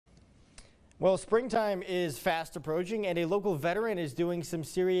Well, springtime is fast approaching, and a local veteran is doing some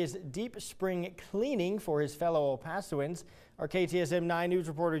serious deep spring cleaning for his fellow El Pasoans. Our KTSM 9 News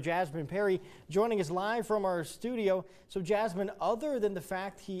reporter Jasmine Perry joining us live from our studio. So Jasmine, other than the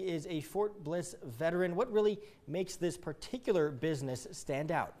fact he is a Fort Bliss veteran, what really makes this particular business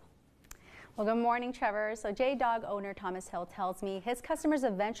stand out? Well, good morning, Trevor. So JDog owner Thomas Hill tells me his customers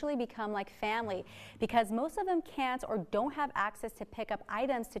eventually become like family because most of them can't or don't have access to pick up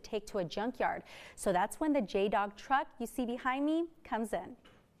items to take to a junkyard. So that's when the JDog truck you see behind me comes in.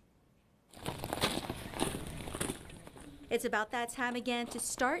 It's about that time again to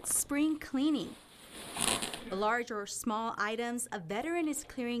start spring cleaning. Large or small items, a veteran is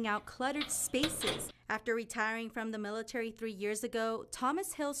clearing out cluttered spaces. After retiring from the military 3 years ago,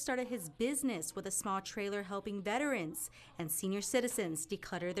 Thomas Hill started his business with a small trailer helping veterans and senior citizens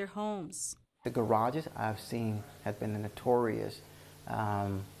declutter their homes. The garages I've seen have been a notorious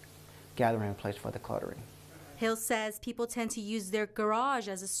gathering place for the cluttering. Hill says people tend to use their garage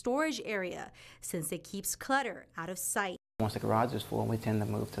as a storage area since it keeps clutter out of sight. Once the garage is full, we tend to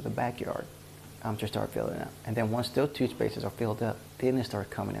move to the backyard to start filling up. And then once those two spaces are filled up, then they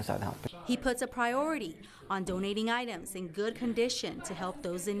start coming inside the house. He puts a priority on donating items in good condition to help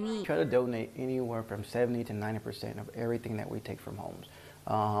those in need. Try to donate anywhere from 70 to 90% of everything that we take from homes.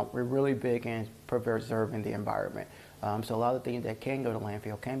 We're really big in preserving the environment. So a lot of things that can go to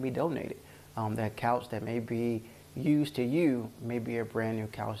landfill can be donated. That couch that may be used to you may be a brand new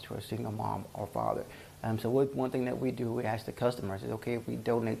couch to a single mom or father. So one thing that we do, we ask the customers, is okay if we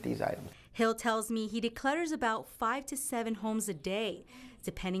donate these items. Hill tells me he declutters about 5 to 7 homes a day,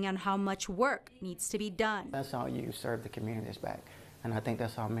 depending on how much work needs to be done. That's how you serve the communities back. And I think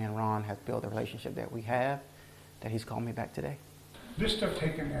that's how me and Ron have built the relationship that we have, that he's called me back today. This stuff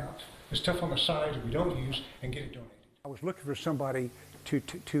taken out, the stuff on the sides that we don't use, and get it donated. I was looking for somebody to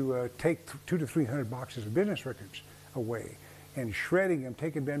take 200 to 300 boxes of business records away and shredding them,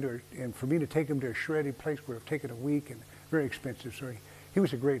 taking them to, and for me to take them to a shredding place would have taken a week and very expensive. So he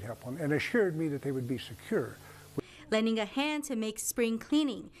was a great help and assured me that they would be secure. Lending a hand to make spring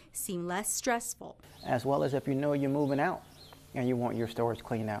cleaning seem less stressful. As well as if you know you're moving out and you want your storage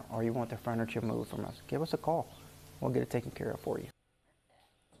cleaned out or you want the furniture moved from us, give us a call. We'll get it taken care of for you.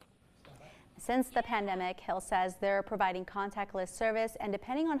 Since the pandemic, Hill says they're providing contactless service, and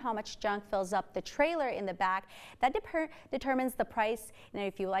depending on how much junk fills up the trailer in the back, that determines the price. And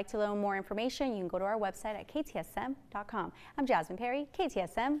if you'd like to learn more information, you can go to our website at ktsm.com. I'm Jasmine Perry,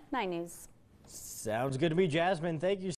 KTSM 9 News. Sounds good to me, Jasmine. Thank you.